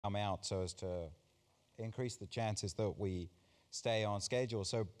come out so as to increase the chances that we stay on schedule.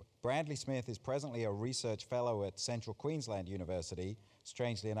 So Bradley Smith is presently a research fellow at Central Queensland University,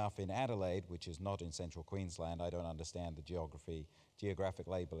 strangely enough in Adelaide, which is not in Central Queensland. I don't understand the geographic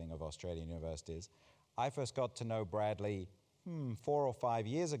labelling of Australian universities. I first got to know Bradley 4 or 5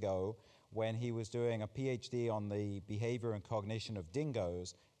 years ago when he was doing a PhD on the behaviour and cognition of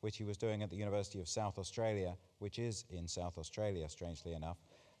dingoes, which he was doing at the University of South Australia, which is in South Australia, strangely enough.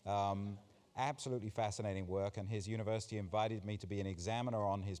 Absolutely fascinating work, and his university invited me to be an examiner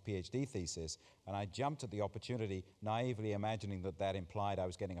on his PhD thesis, and I jumped at the opportunity, naively imagining that that implied I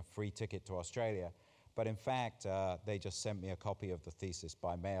was getting a free ticket to Australia. But in fact, they just sent me a copy of the thesis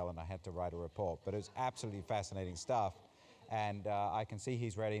by mail, and I had to write a report. But it was absolutely fascinating stuff, and I can see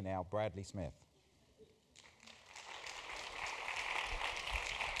he's ready now. Bradley Smith.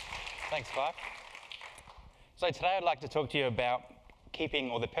 Thanks, Clive. So today I'd like to talk to you about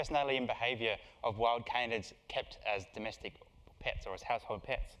keeping, or the personality and behaviour of wild canids kept as domestic pets or as household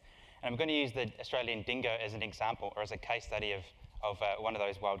pets. And I'm going to use the Australian dingo as an example, or as a case study of one of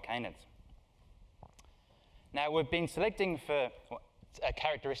those wild canids. Now, we've been selecting for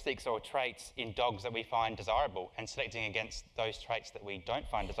characteristics or traits in dogs that we find desirable and selecting against those traits that we don't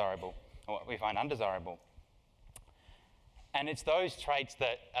find desirable or we find undesirable. And it's those traits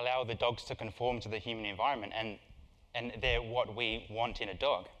that allow the dogs to conform to the human environment, and they're what we want in a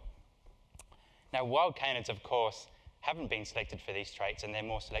dog. Now, wild canids, of course, haven't been selected for these traits, and they're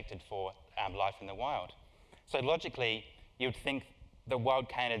more selected for life in the wild. So logically, you'd think the wild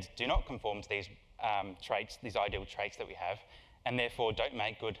canids do not conform to these traits, these ideal traits that we have, and therefore don't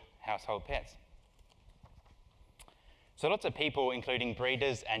make good household pets. So lots of people, including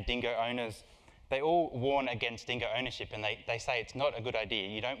breeders and dingo owners, they all warn against dingo ownership, and they say it's not a good idea.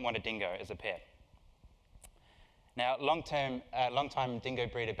 You don't want a dingo as a pet. Now, long-time dingo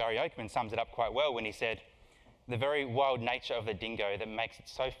breeder Barry Oakman sums it up quite well when he said, "The very wild nature of the dingo that makes it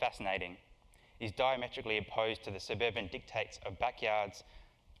so fascinating is diametrically opposed to the suburban dictates of backyards,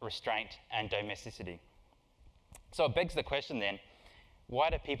 restraint, and domesticity." So it begs the question then, why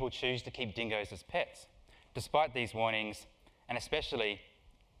do people choose to keep dingoes as pets, despite these warnings, and especially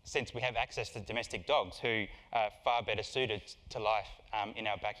since we have access to domestic dogs who are far better suited to life in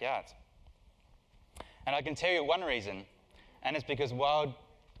our backyards? And I can tell you one reason, and it's because wild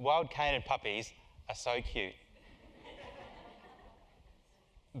canid puppies are so cute.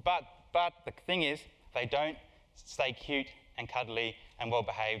 But the thing is, they don't stay cute and cuddly and well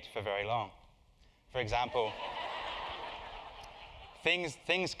behaved for very long. For example,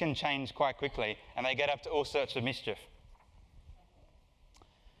 things can change quite quickly, and they get up to all sorts of mischief.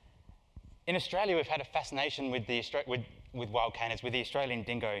 In Australia, we've had a fascination with wild canids, with the Australian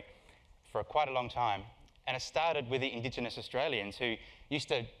dingo, for quite a long time, and it started with the Indigenous Australians who used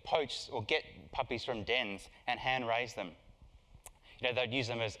to poach or get puppies from dens and hand raise them. You know, they'd use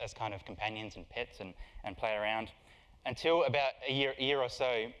them as kind of companions and pets and play around until about a year or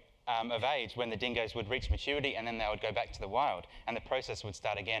so of age, when the dingoes would reach maturity, and then they would go back to the wild and the process would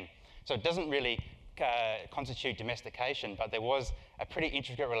start again. So it doesn't really constitute domestication, but there was a pretty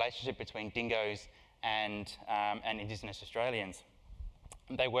intricate relationship between dingoes and Indigenous Australians.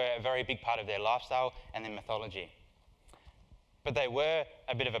 They were a very big part of their lifestyle and their mythology. But they were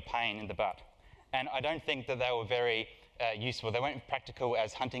a bit of a pain in the butt. And I don't think that they were very useful. They weren't practical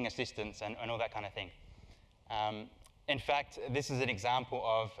as hunting assistants and all that kind of thing. In fact, this is an example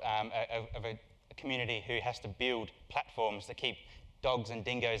of a community who has to build platforms to keep dogs and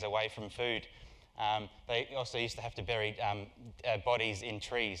dingoes away from food. They also used to have to bury bodies in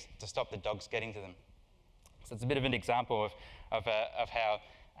trees to stop the dogs getting to them. So it's a bit of an example of how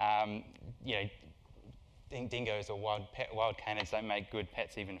you know, dingoes or wild canids don't make good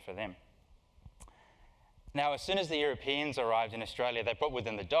pets even for them. Now, as soon as the Europeans arrived in Australia, they brought with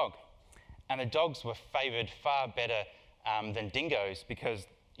them the dog, and the dogs were favoured far better than dingoes because,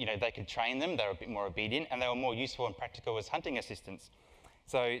 you know, they could train them, they were a bit more obedient, and they were more useful and practical as hunting assistants.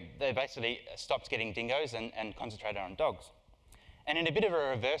 So they basically stopped getting dingoes and concentrated on dogs. And in a bit of a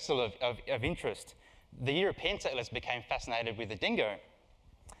reversal of interest, the European settlers became fascinated with the dingo,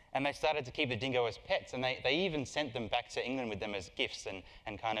 and they started to keep the dingo as pets, and they even sent them back to England with them as gifts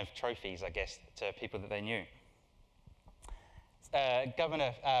and kind of trophies, I guess, to people that they knew.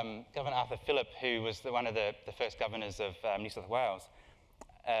 Governor Arthur Phillip, who was one of the first governors of New South Wales,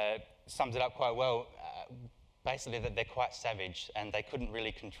 sums it up quite well. Basically, that they're quite savage, and they couldn't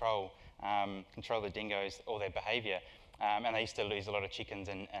really control the dingoes or their behaviour, and they used to lose a lot of chickens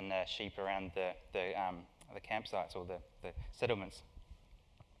and sheep around the campsites or the settlements.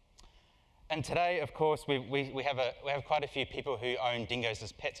 And today, of course, we have quite a few people who own dingoes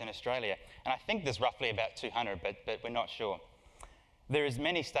as pets in Australia. And I think there's roughly about 200, but we're not sure. There is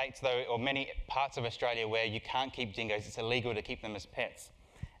many states, though, or many parts of Australia where you can't keep dingoes. It's illegal to keep them as pets.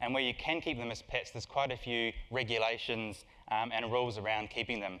 And where you can keep them as pets, there's quite a few regulations and rules around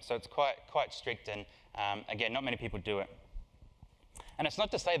keeping them. So it's quite strict, and again, not many people do it. And it's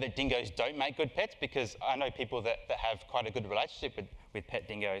not to say that dingoes don't make good pets, because I know people that have quite a good relationship with pet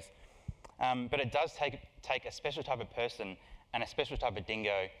dingoes. But it does take a special type of person and a special type of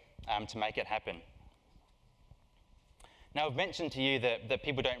dingo to make it happen. Now, I've mentioned to you that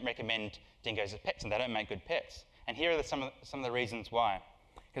people don't recommend dingoes as pets and they don't make good pets. And here are some of the reasons why.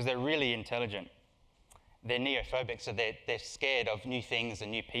 Because they're really intelligent. They're neophobic, so they're scared of new things and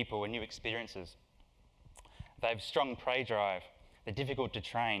new people and new experiences. They have strong prey drive. They're difficult to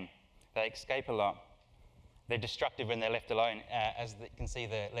train. They escape a lot. They're destructive when they're left alone. As you can see,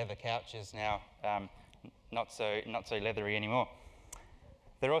 the leather couch is now not so leathery anymore.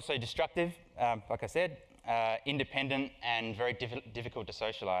 They're also destructive, like I said, independent, and very difficult to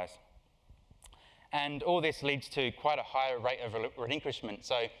socialise. And all this leads to quite a higher rate of relinquishment.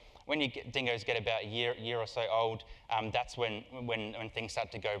 So when dingoes get about a year or so old, that's when things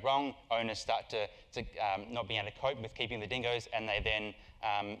start to go wrong. Owners start to not be able to cope with keeping the dingoes, and they then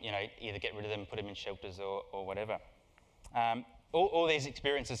either get rid of them, put them in shelters, or whatever. All these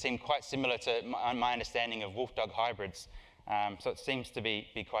experiences seem quite similar to my understanding of wolf-dog hybrids. So it seems to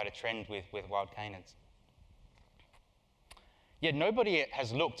be quite a trend with wild canids. Yet nobody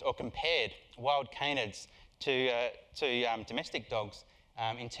has looked or compared wild canids to domestic dogs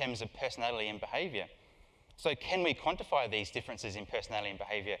in terms of personality and behaviour. So can we quantify these differences in personality and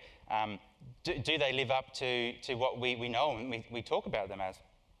behaviour? Do they live up to what we know and we talk about them as?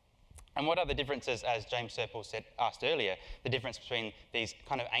 And what are the differences, as James Serpell asked earlier, the difference between these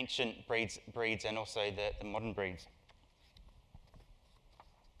kind of ancient breeds and also the modern breeds?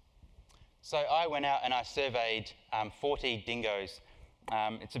 So I went out and I surveyed 40 dingoes. I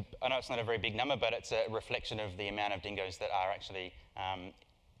know it's not a very big number, but it's a reflection of the amount of dingoes that are actually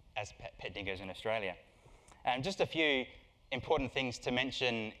as pet dingoes in Australia. And just a few important things to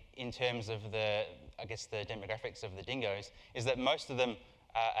mention in terms of the demographics of the dingoes is that most of them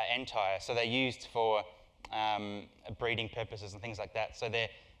are entire, so they're used for breeding purposes and things like that. So they're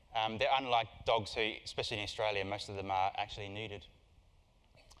unlike dogs who, especially in Australia, most of them are actually neutered.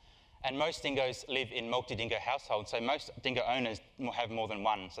 And most dingoes live in multi-dingo households, so most dingo owners have more than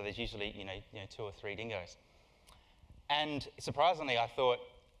one, so there's usually 2 or 3 dingoes. And surprisingly, I thought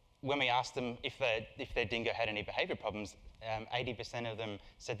when we asked them if their dingo had any behaviour problems, 80% of them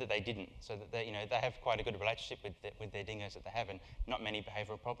said that they didn't, so that they have quite a good relationship with their dingoes that they have, and not many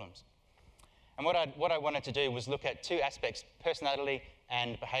behavioural problems. And what I wanted to do was look at 2 aspects, personality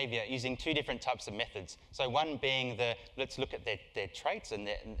and behaviour, using 2 different types of methods. So one being let's look at their traits and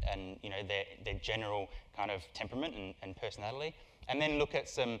their general kind of temperament and personality, and then look at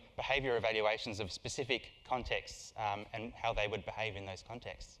some behaviour evaluations of specific contexts and how they would behave in those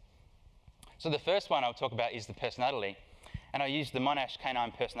contexts. So the first one I'll talk about is the personality. And I used the Monash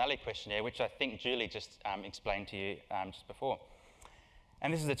Canine Personality Questionnaire, which I think Julie just explained to you just before.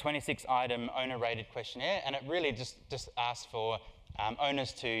 And this is a 26-item owner-rated questionnaire, and it really just asks for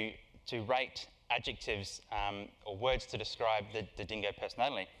owners to rate adjectives or words to describe the dingo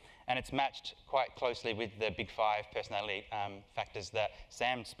personality. And it's matched quite closely with the big 5 personality factors that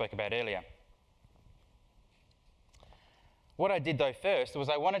Sam spoke about earlier. What I did, though, first was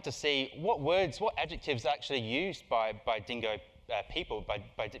I wanted to see what adjectives are actually used by dingo people,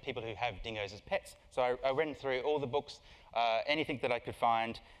 by people who have dingoes as pets. So I went through all the books, anything that I could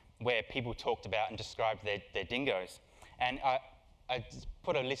find where people talked about and described their dingoes. And I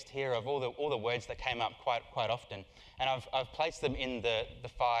put a list here of all the words that came up quite often. And I've placed them in the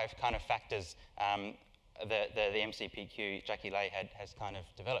 5 kind of factors the MCPQ Jackie Lay has kind of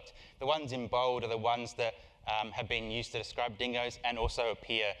developed. The ones in bold are the ones that have been used to describe dingoes and also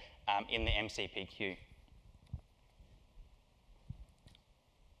appear in the MCPQ.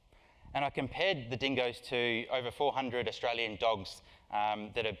 And I compared the dingoes to over 400 Australian dogs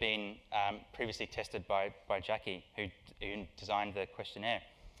that have been previously tested by Jackie, who designed the questionnaire.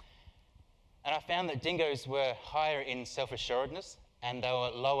 And I found that dingoes were higher in self-assuredness and they were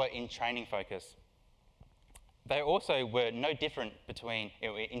lower in training focus. They also were no different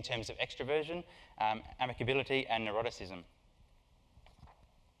in terms of extroversion, amicability, and neuroticism.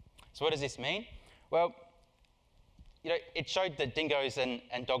 So what does this mean? Well, it showed that dingoes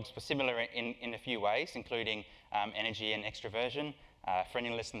and dogs were similar in a few ways, including energy and extroversion,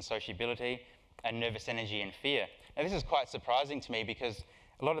 friendliness and sociability, and nervous energy and fear. Now, this is quite surprising to me because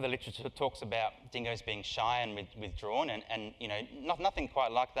a lot of the literature talks about dingoes being shy and withdrawn, and you know, nothing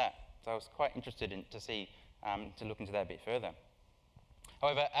quite like that. So I was quite interested to look into that a bit further.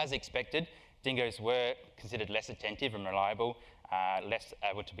 However, as expected, dingoes were considered less attentive and reliable, less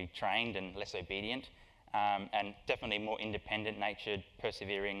able to be trained and less obedient, and definitely more independent-natured,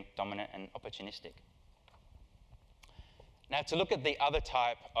 persevering, dominant, and opportunistic. Now, to look at the other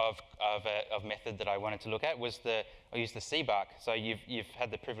type of method that I wanted to look at was I used the SPARC. So you've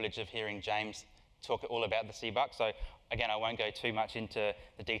had the privilege of hearing James talk all about the SPARC. So again, I won't go too much into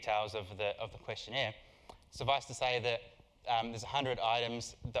the details of the questionnaire. Suffice to say that there's 100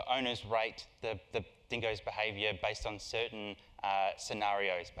 items. The owners rate the dingo's behaviour based on certain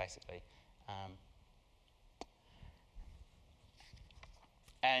scenarios, basically.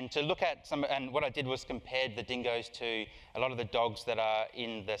 And to look at and what I did was compared the dingoes to a lot of the dogs that are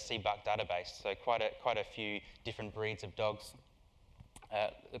in the SPARC database. So quite a few different breeds of dogs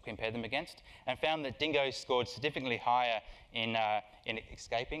compared them against, and found that dingoes scored significantly higher in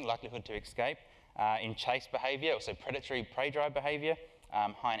escaping, likelihood to escape, in chase behaviour, also predatory prey-drive behaviour,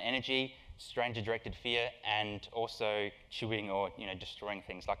 high in energy, stranger-directed fear, and also chewing or destroying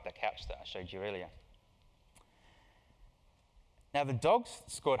things like the couch that I showed you earlier. Now, the dogs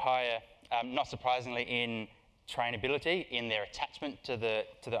scored higher, not surprisingly, in trainability, in their attachment to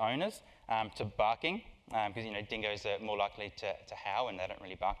the owners, to barking, because dingoes are more likely to howl and they don't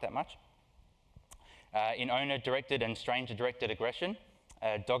really bark that much. In owner-directed and stranger-directed aggression,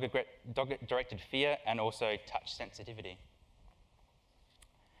 dog-directed fear, and also touch sensitivity.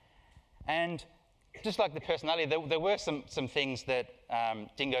 And just like the personality, there were some things that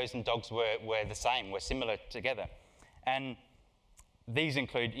dingoes and dogs were the same, were similar together. And these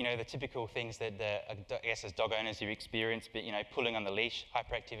include, the typical things that I guess as dog owners you experience, but pulling on the leash,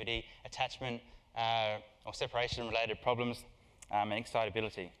 hyperactivity, attachment, or separation-related problems, and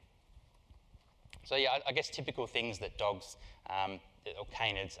excitability. So yeah, I guess typical things that dogs or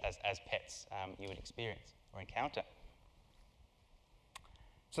canids as pets you would experience or encounter.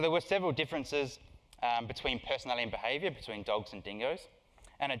 So there were several differences between personality and behaviour between dogs and dingoes.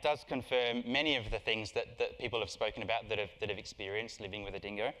 And it does confirm many of the things that people have spoken about that have experienced living with a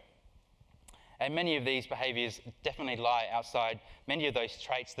dingo. And many of these behaviours definitely lie outside many of those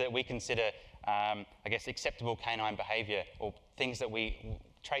traits that we consider, I guess, acceptable canine behaviour, or traits that we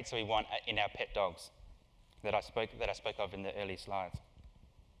want in our pet dogs that I spoke of in the early slides.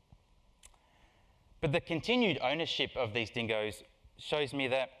 But the continued ownership of these dingoes shows me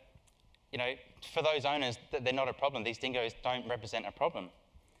that, for those owners, that they're not a problem. These dingoes don't represent a problem.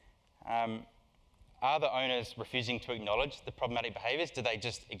 Are the owners refusing to acknowledge the problematic behaviours? Do they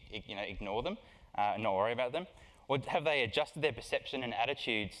just ignore them and not worry about them? Or have they adjusted their perception and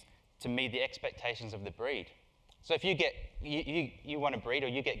attitudes to meet the expectations of the breed? So if you want a breed, or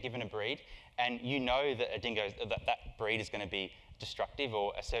you get given a breed, and you know that a dingo, that breed is going to be destructive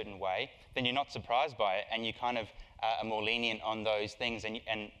or a certain way, then you're not surprised by it, and you kind of are more lenient on those things.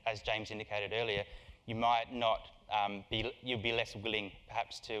 And as James indicated earlier, you might not you'll be less willing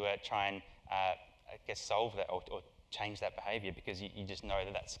perhaps to try and solve that or change that behaviour, because you just know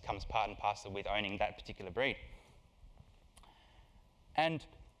that comes part and parcel with owning that particular breed. And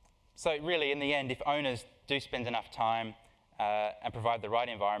so really, in the end, if owners do spend enough time and provide the right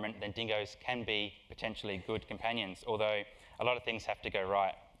environment, then dingoes can be potentially good companions, although a lot of things have to go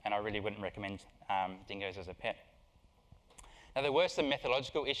right, and I really wouldn't recommend dingoes as a pet. Now, there were some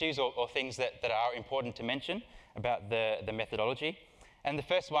methodological issues or things that are important to mention about the methodology. And the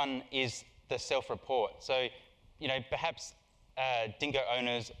first one is the self-report. So, perhaps dingo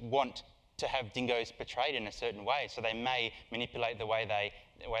owners want to have dingoes portrayed in a certain way, so they may manipulate the way they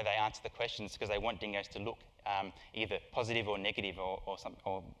answer the questions because they want dingoes to look either positive or negative or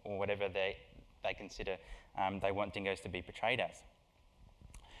whatever they consider they want dingoes to be portrayed as.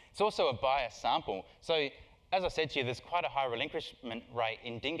 It's also a biased sample. So, as I said to you, there's quite a high relinquishment rate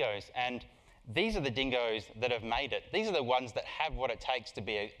in dingoes, and these are the dingoes that have made it. These are the ones that have what it takes to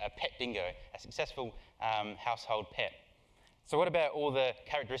be a pet dingo, a successful household pet. So what about all the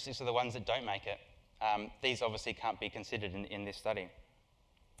characteristics of the ones that don't make it? These obviously can't be considered in this study.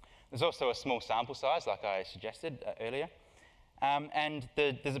 There's also a small sample size, like I suggested earlier. And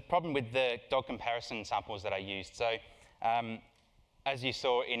there's a problem with the dog comparison samples that I used. So as you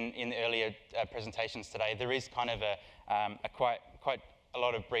saw in the earlier presentations today, there is kind of quite a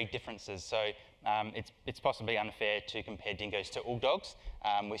lot of breed differences. So it's possibly unfair to compare dingoes to all dogs.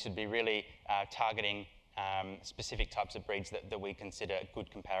 We should be really targeting specific types of breeds that we consider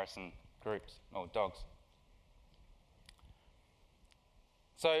good comparison groups or dogs.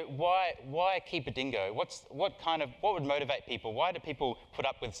 So why keep a dingo? What would motivate people? Why do people put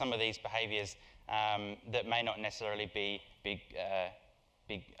up with some of these behaviours that may not necessarily be big,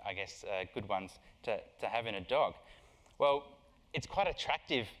 I guess, good ones to have in a dog? Well, it's quite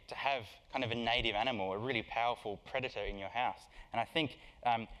attractive to have kind of a native animal, a really powerful predator in your house. And I think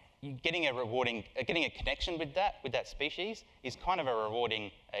getting a connection with that species is kind of a rewarding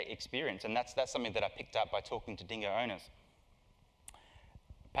experience. And that's something that I picked up by talking to dingo owners.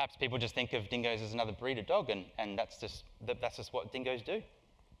 Perhaps people just think of dingoes as another breed of dog, and that's just what dingoes do.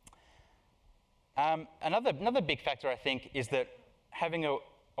 Another big factor, I think, is that having a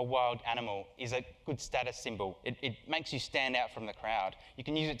wild animal is a good status symbol. It makes you stand out from the crowd. You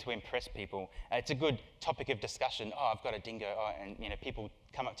can use it to impress people. It's a good topic of discussion. Oh, I've got a dingo, and people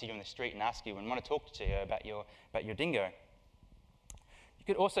come up to you in the street and ask you and want to talk to you about your dingo.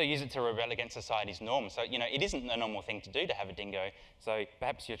 You could also use it to rebel against society's norms. So, it isn't a normal thing to do to have a dingo. So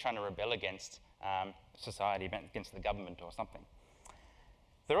perhaps you're trying to rebel against society, against the government or something.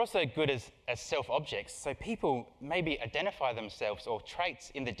 They're also good as self-objects. So people maybe identify themselves or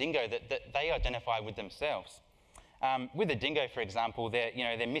traits in the dingo that they identify with themselves. With a dingo, for example, they're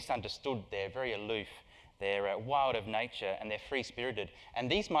misunderstood. They're very aloof. They're wild of nature and they're free-spirited.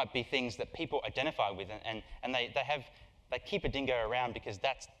 And these might be things that people identify with, and they keep a dingo around because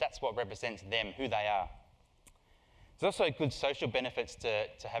that's what represents them, who they are. There's also good social benefits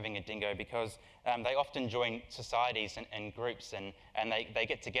to having a dingo because they often join societies and groups and they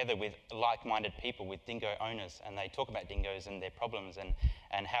get together with like-minded people, with dingo owners, and they talk about dingoes and their problems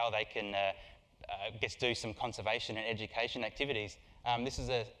and how they can do some conservation and education activities. This is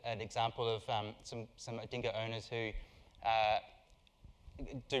an example of some dingo owners who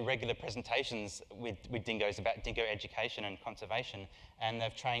do regular presentations with dingoes about dingo education and conservation, and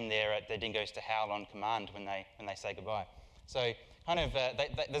they've trained their dingoes to howl on command when they say goodbye. So kind of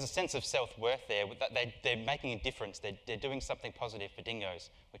there's a sense of self-worth there. They're making a difference. They're doing something positive for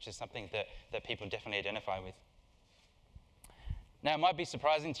dingoes, which is something that people definitely identify with. Now, it might be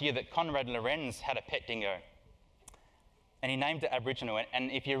surprising to you that Conrad Lorenz had a pet dingo. And he named it Aboriginal. And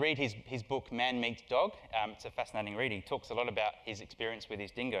if you read his book, Man Meets Dog, it's a fascinating read. He talks a lot about his experience with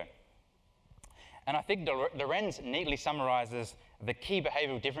his dingo. And I think Lorenz neatly summarises the key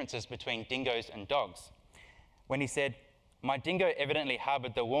behavioural differences between dingoes and dogs when he said, "My dingo evidently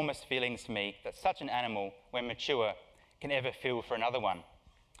harboured the warmest feelings for me that such an animal, when mature, can ever feel for another one.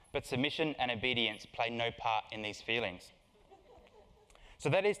 But submission and obedience play no part in these feelings." So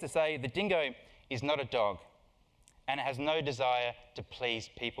that is to say, the dingo is not a dog, and it has no desire to please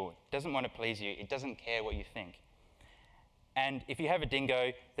people. It doesn't want to please you. It doesn't care what you think. And if you have a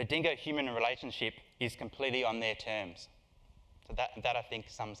dingo, the dingo-human relationship is completely on their terms. So that I think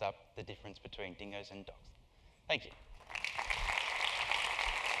sums up the difference between dingoes and dogs. Thank you.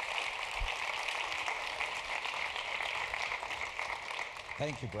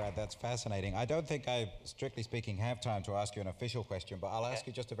 Thank you, Brad. That's fascinating. I don't think I, strictly speaking, have time to ask you an official question, but I'll ask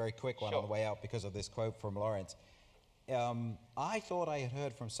you just a very quick one on the way out because of this quote from Lawrence. I thought I had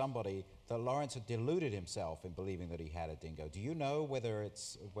heard from somebody that Lawrence had deluded himself in believing that he had a dingo. Do you know whether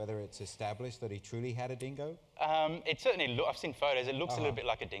it's established that he truly had a dingo? It certainly I've seen photos. It looks a little bit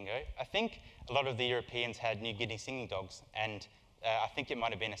like a dingo. I think a lot of the Europeans had New Guinea singing dogs, and I think it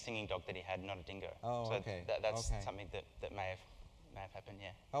might have been a singing dog that he had, not a dingo. Oh, so okay. That's something that may have happened, yeah.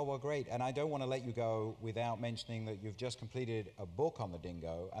 Oh, well, great. And I don't want to let you go without mentioning that you've just completed a book on the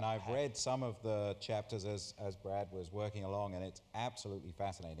dingo, and I've read some of the chapters as Brad was working along, and it's absolutely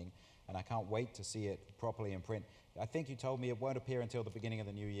fascinating, and I can't wait to see it properly in print. I think you told me it won't appear until the beginning of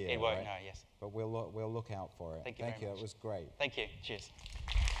the new year. It won't, right? no, yes. But we'll look out for it. Thank you very much. It was great. Thank you. Cheers.